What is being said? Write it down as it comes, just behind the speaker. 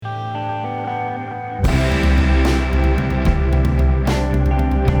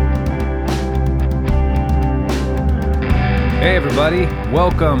everybody.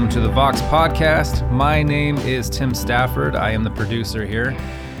 Welcome to the Vox Podcast. My name is Tim Stafford. I am the producer here.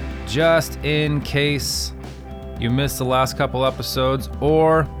 Just in case you missed the last couple episodes,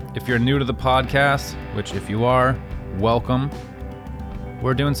 or if you're new to the podcast, which if you are, welcome.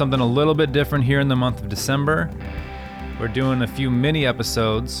 We're doing something a little bit different here in the month of December. We're doing a few mini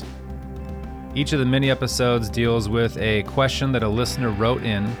episodes. Each of the mini episodes deals with a question that a listener wrote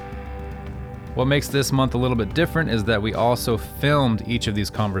in. What makes this month a little bit different is that we also filmed each of these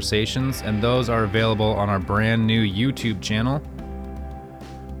conversations, and those are available on our brand new YouTube channel,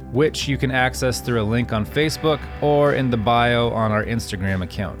 which you can access through a link on Facebook or in the bio on our Instagram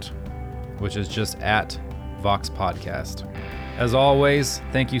account, which is just at Vox Podcast. As always,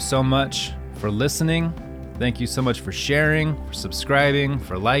 thank you so much for listening. Thank you so much for sharing, for subscribing,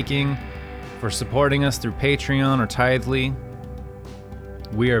 for liking, for supporting us through Patreon or Tithely.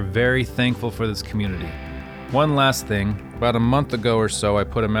 We are very thankful for this community. One last thing, about a month ago or so, I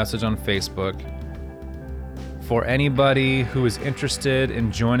put a message on Facebook for anybody who is interested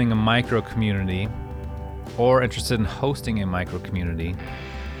in joining a micro community or interested in hosting a micro community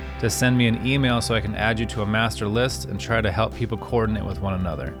to send me an email so I can add you to a master list and try to help people coordinate with one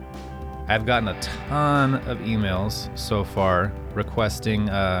another. I've gotten a ton of emails so far requesting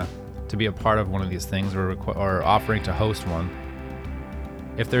to be a part of one of these things or offering to host one.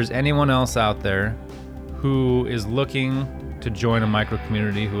 If there's anyone else out there who is looking to join a micro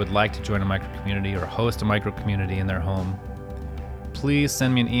community, who would like to join a micro community or host a micro community in their home, please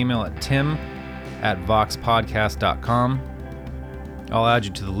send me an email at tim@voxpodcast.com. I'll add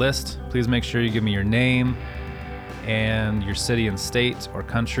you to the list. Please make sure you give me your name and your city and state or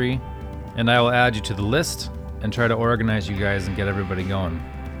country, and I will add you to the list and try to organize you guys and get everybody going.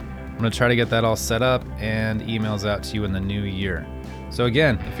 I'm going to try to get that all set up and emails out to you in the new year. So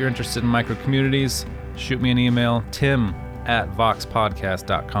again, if you're interested in micro communities, shoot me an email,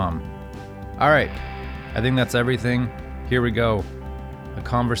 tim@voxpodcast.com. All right, I think that's everything. Here we go. A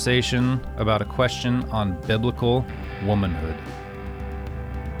conversation about a question on biblical womanhood.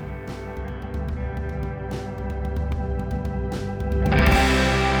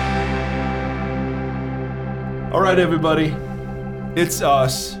 All right, everybody, it's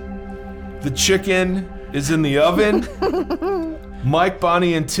us. The chicken is in the oven. Mike,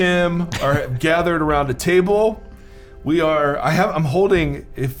 Bonnie, and Tim are gathered around a table. I'm holding,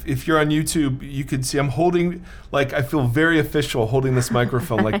 if you're on YouTube, you can see I'm holding, like, I feel very official holding this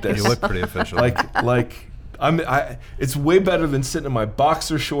microphone like this. You look pretty official. It's way better than sitting in my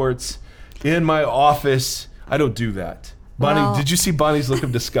boxer shorts in my office. I don't do that. Bonnie, did you see Bonnie's look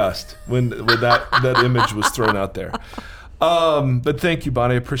of disgust when that image was thrown out there? But thank you,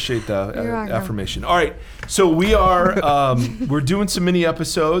 Bonnie. I appreciate the affirmation. All right, so we are we're doing some mini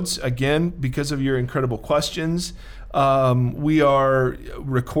episodes again because of your incredible questions. We are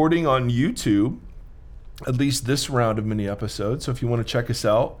recording on YouTube, at least this round of mini episodes. So if you want to check us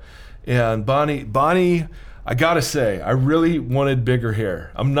out, and Bonnie, I gotta say, I really wanted bigger hair.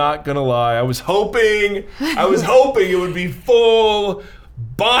 I'm not gonna lie. I was hoping it would be full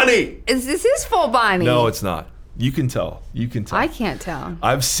Bonnie. This is full Bonnie. No, it's not. You can tell. I can't tell.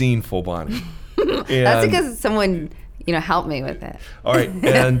 I've seen full Bonnie. That's because someone, helped me with it. All right,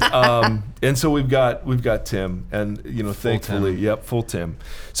 and so we've got Tim, and thankfully, Tim. Yep, full Tim.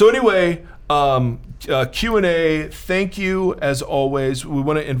 So anyway, Q&A. Thank you as always. We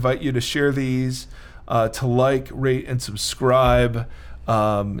want to invite you to share these, to like, rate, and subscribe,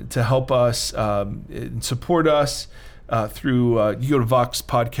 to help us and support us through. You go to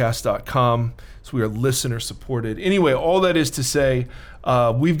voxpodcast.com. So we are listener supported. Anyway, all that is to say,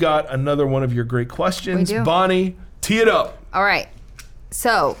 we've got another one of your great questions. We do. Bonnie, tee it up. All right.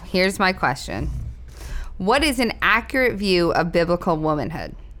 So here's my question. What is an accurate view of biblical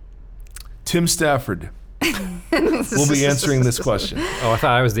womanhood? Tim Stafford will be answering this question. Oh, I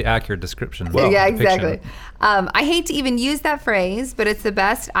thought I was the accurate description. Yeah, exactly. I hate to even use that phrase, but it's the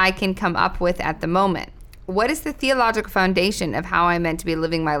best I can come up with at the moment. What is the theological foundation of how I'm meant to be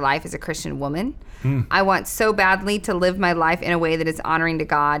living my life as a Christian woman? I want so badly to live my life in a way that is honoring to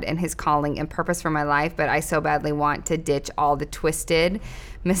God and his calling and purpose for my life, but I so badly want to ditch all the twisted,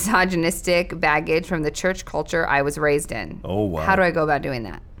 misogynistic baggage from the church culture I was raised in. Oh, wow. How do I go about doing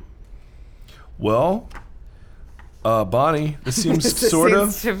that? Well, Bonnie, this seems sort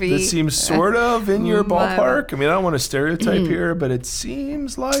of in your ballpark. I mean, I don't want to stereotype here, but it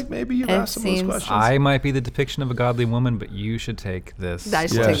seems like maybe you've asked some of those questions. I might be the depiction of a godly woman, but you should take this. I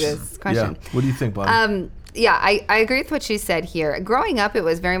should take this question. Yeah. What do you think, Bonnie? I agree with what she said here. Growing up, it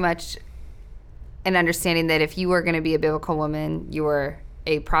was very much an understanding that if you were going to be a biblical woman, you were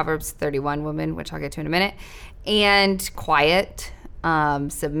a Proverbs 31 woman, which I'll get to in a minute, and quiet,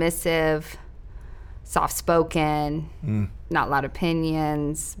 submissive, soft-spoken, not loud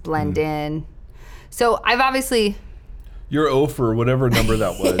opinions, blend in. So I've obviously... You're 0 for whatever number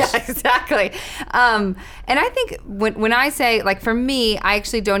that was. Yeah, exactly. And I think when I say, like, for me, I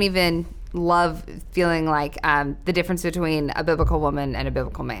actually don't even love feeling like the difference between a biblical woman and a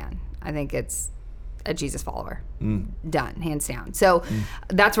biblical man. I think it's a Jesus follower. Done, hands down. So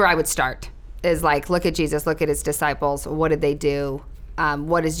that's where I would start, is like, look at Jesus, look at his disciples. What did they do?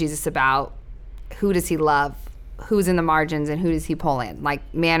 What is Jesus about? Who does he love? Who's in the margins and who does he pull in?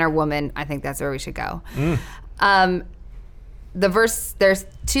 Like, man or woman, I think that's where we should go. The verse, there's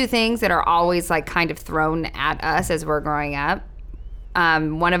two things that are always like kind of thrown at us as we're growing up.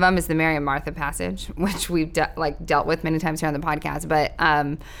 One of them is the Mary and Martha passage, which we've dealt with many times here on the podcast. But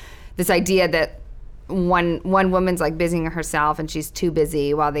this idea that one woman's like busying herself and she's too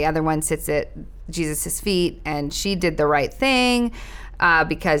busy, while the other one sits at Jesus' feet and she did the right thing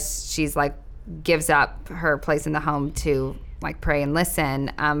because she's like gives up her place in the home to like pray and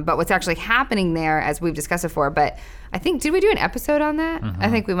listen. But what's actually happening there, as we've discussed before, but I think, did we do an episode on that? I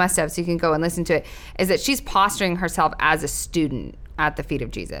think we must have, so you can go and listen to it, is that she's posturing herself as a student at the feet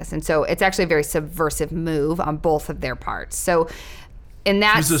of Jesus. And so it's actually a very subversive move on both of their parts. So in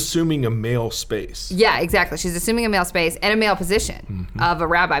that... She's assuming a male space. Yeah, exactly. She's assuming a male space and a male position of a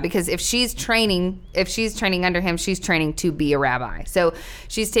rabbi, because if she's training under him, she's training to be a rabbi. So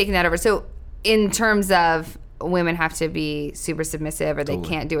she's taking that over. So in terms of women have to be super submissive or they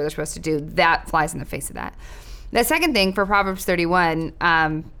can't do what they're supposed to do, that flies in the face of that. The second thing for Proverbs 31,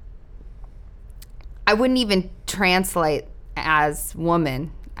 I wouldn't even translate as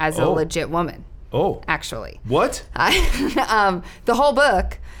woman as a legit woman. Oh. Actually. What? The whole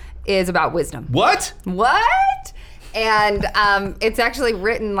book is about wisdom. What? And it's actually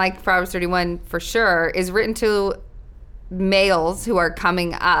written, like Proverbs 31 for sure, is written to males who are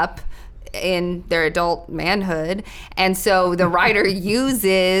coming up in their adult manhood. And so the writer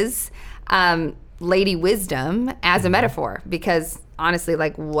uses... Lady wisdom as a metaphor, because honestly,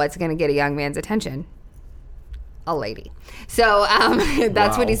 like, what's going to get a young man's attention? A lady. So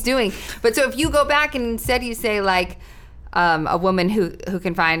that's what he's doing. But so if you go back and instead you say like a woman who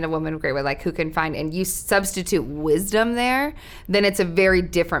can find a woman of great way, like who can find, and you substitute wisdom there, then it's a very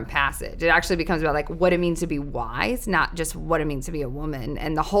different passage. It actually becomes about like what it means to be wise, not just what it means to be a woman.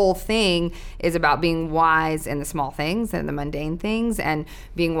 And the whole thing is about being wise in the small things and the mundane things, and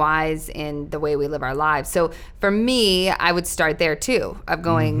being wise in the way we live our lives. So for me, I would start there too, of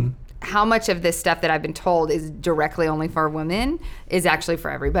going, how much of this stuff that I've been told is directly only for women is actually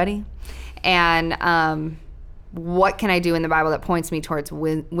for everybody? And what can I do in the Bible that points me towards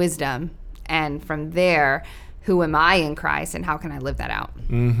wisdom? And from there, who am I in Christ and how can I live that out?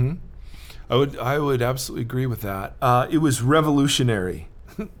 I would absolutely agree with that. It was revolutionary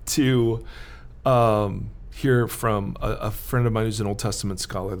to hear from a friend of mine who's an Old Testament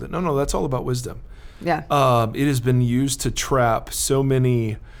scholar that no, that's all about wisdom. Yeah. It has been used to trap so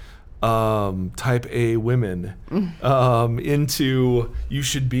many type A women into you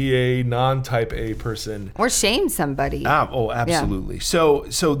should be a non-type A person, or shame somebody. Absolutely. Yeah.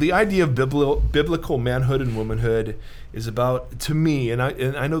 So the idea of biblical manhood and womanhood is about, to me, and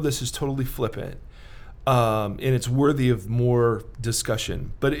I know this is totally flippant, and it's worthy of more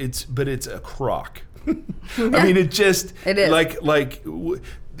discussion, but it's a crock. I mean, it is like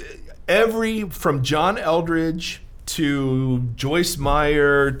from John Eldridge to Joyce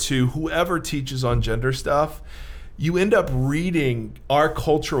Meyer to whoever teaches on gender stuff, you end up reading our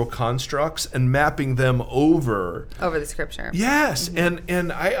cultural constructs and mapping them over the scripture. Yes,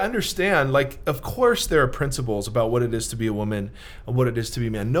 and I understand, like, of course there are principles about what it is to be a woman and what it is to be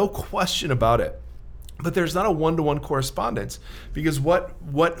a man, no question about it. But there's not a one-to-one correspondence, because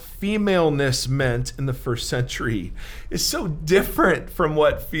what femaleness meant in the first century is so different from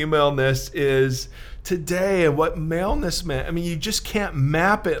what femaleness is today and what maleness meant. I mean, you just can't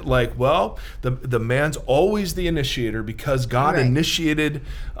map it like, well, the man's always the initiator because God initiated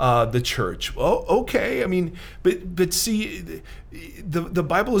the church. Well, okay. I mean, but see, the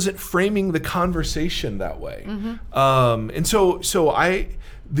Bible isn't framing the conversation that way. And so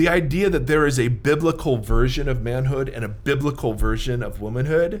the idea that there is a biblical version of manhood and a biblical version of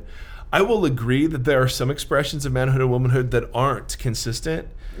womanhood, I will agree that there are some expressions of manhood and womanhood that aren't consistent,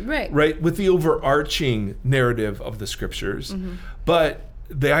 right, with the overarching narrative of the scriptures. But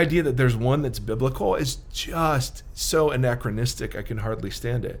the idea that there's one that's biblical is just so anachronistic, I can hardly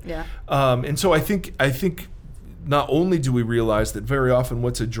stand it. Yeah. And so I think not only do we realize that very often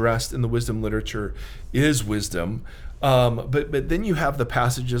what's addressed in the wisdom literature is wisdom, but then you have the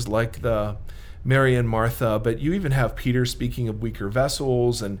passages like the Mary and Martha, but you even have Peter speaking of weaker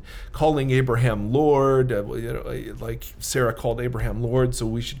vessels and calling Abraham Lord, like Sarah called Abraham Lord, so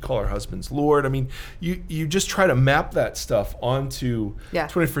we should call our husbands Lord. I mean, you just try to map that stuff onto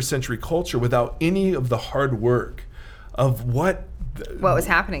 21st century culture without any of the hard work of what was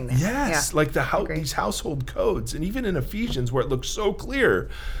happening there. Yes, like these household codes. And even in Ephesians, where it looks so clear,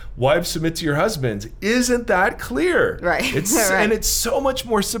 wives submit to your husbands, isn't that clear? Right. And it's so much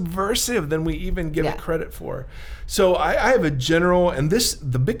more subversive than we even give it credit for. So I have a general, and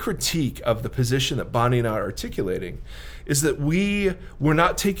the big critique of the position that Bonnie and I are articulating is that we're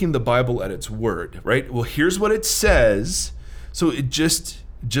not taking the Bible at its word, right? Well, here's what it says. So it just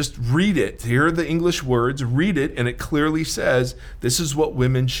read it. Here are the English words, read it, and it clearly says this is what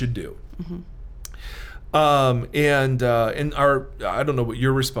women should do. And I don't know what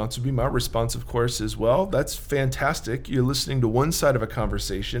your response would be. My response, of course, is, well, that's fantastic. You're listening to one side of a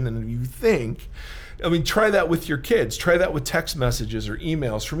conversation, and you think, try that with your kids. Try that with text messages or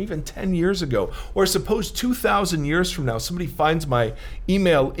emails from even 10 years ago. Or suppose 2,000 years from now, somebody finds my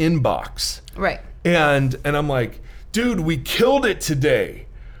email inbox. Right. And I'm like, dude, we killed it today.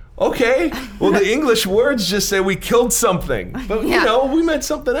 Okay, well, the English words just say we killed something, but we meant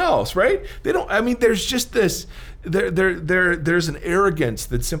something else, right? There's just this, there's an arrogance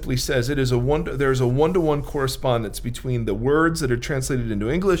that simply says there's a one-to-one correspondence between the words that are translated into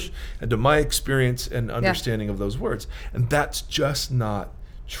English and to my experience and understanding of those words. And that's just not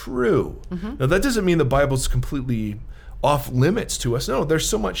true. Now, that doesn't mean the Bible's completely off limits to us. No, there's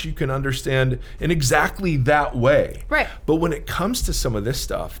so much you can understand in exactly that way. Right. But when it comes to some of this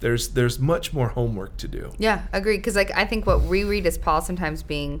stuff, there's much more homework to do. Yeah, agreed. Because I think what we read is Paul sometimes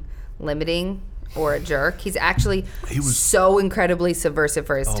being limiting or a jerk. He was so incredibly subversive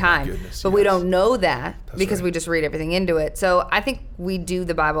for his time. My goodness, but we don't know that because right. we just read everything into it. So I think we do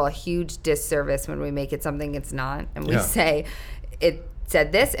the Bible a huge disservice when we make it something it's not. And we say it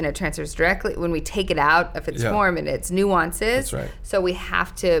said this and it transfers directly when we take it out of its form and its nuances. That's right. So we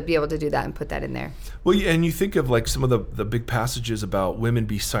have to be able to do that and put that in there. Well, and you think of like some of the big passages about women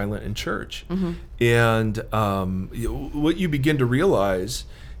be silent in church. And what you begin to realize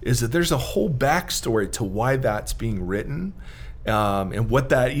is that there's a whole backstory to why that's being written and what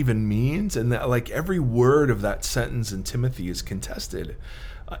that even means. And that like every word of that sentence in Timothy is contested.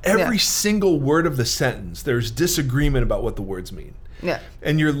 Every single word of the sentence, there's disagreement about what the words mean. Yeah.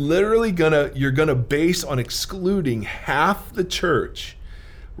 And you're literally gonna base on excluding half the church,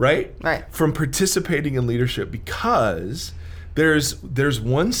 right? Right. From participating in leadership because there's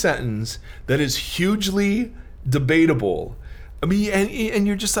one sentence that is hugely debatable. And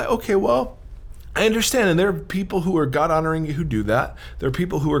you're just like, okay, well, I understand. And there are people who are God-honoring who do that. There are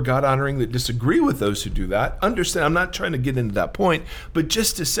people who are God-honoring that disagree with those who do that. Understand, I'm not trying to get into that point, but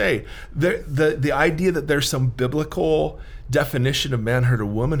just to say, the idea that there's some biblical definition of manhood or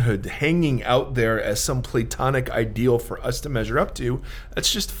womanhood hanging out there as some Platonic ideal for us to measure up to,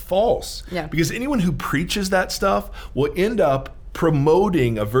 that's just false. Yeah. Because anyone who preaches that stuff will end up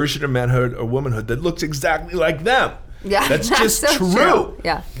promoting a version of manhood or womanhood that looks exactly like them. Yeah, that's just so true.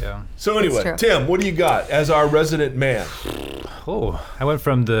 Yeah. So anyway, Tim, what do you got as our resident man? Oh, I went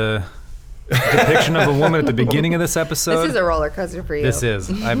from the depiction of a woman at the beginning of this episode. This is a roller coaster for you. This is.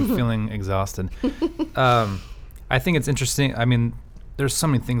 I'm feeling exhausted. I think it's interesting. I mean, there's so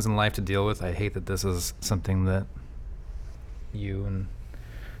many things in life to deal with. I hate that this is something that you and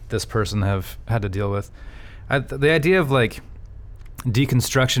this person have had to deal with. The idea of like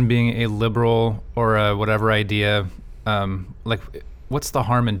deconstruction being a liberal or a whatever idea, like what's the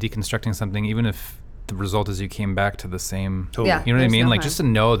harm in deconstructing something even if the result is you came back to the same, totally. Yeah, you know what I mean? No like harm. just to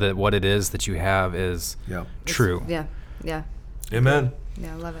know that what it is that you have is true. Yeah. Amen.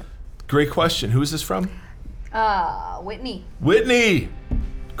 Yeah, I love it. Great question. Who is this from? Whitney. Whitney.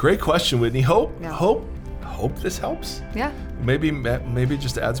 Great question, Whitney. Hope this helps. Yeah. Maybe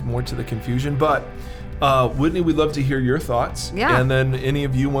just adds more to the confusion, but Whitney, we'd love to hear your thoughts. Yeah. And then any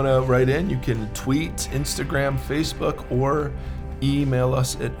of you want to write in, you can tweet, Instagram, Facebook, or email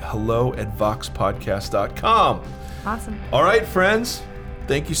us at hello@voxpodcast.com. Awesome. All right, friends.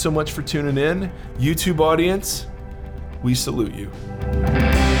 Thank you so much for tuning in. YouTube audience, we salute you.